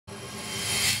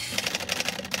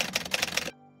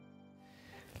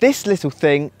This little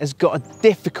thing has got a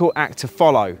difficult act to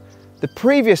follow. The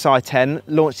previous i10,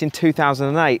 launched in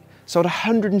 2008, sold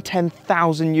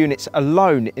 110,000 units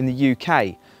alone in the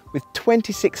UK, with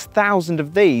 26,000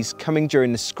 of these coming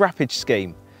during the scrappage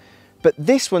scheme. But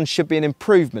this one should be an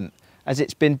improvement, as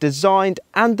it's been designed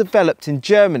and developed in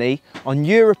Germany on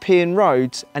European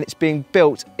roads, and it's being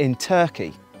built in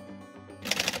Turkey.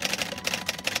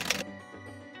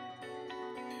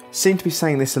 Seem to be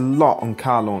saying this a lot on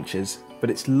car launches, but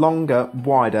it's longer,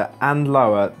 wider and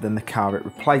lower than the car it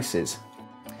replaces.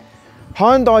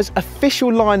 Hyundai's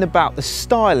official line about the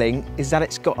styling is that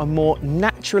it's got a more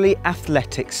naturally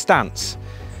athletic stance.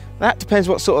 That depends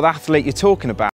what sort of athlete you're talking about.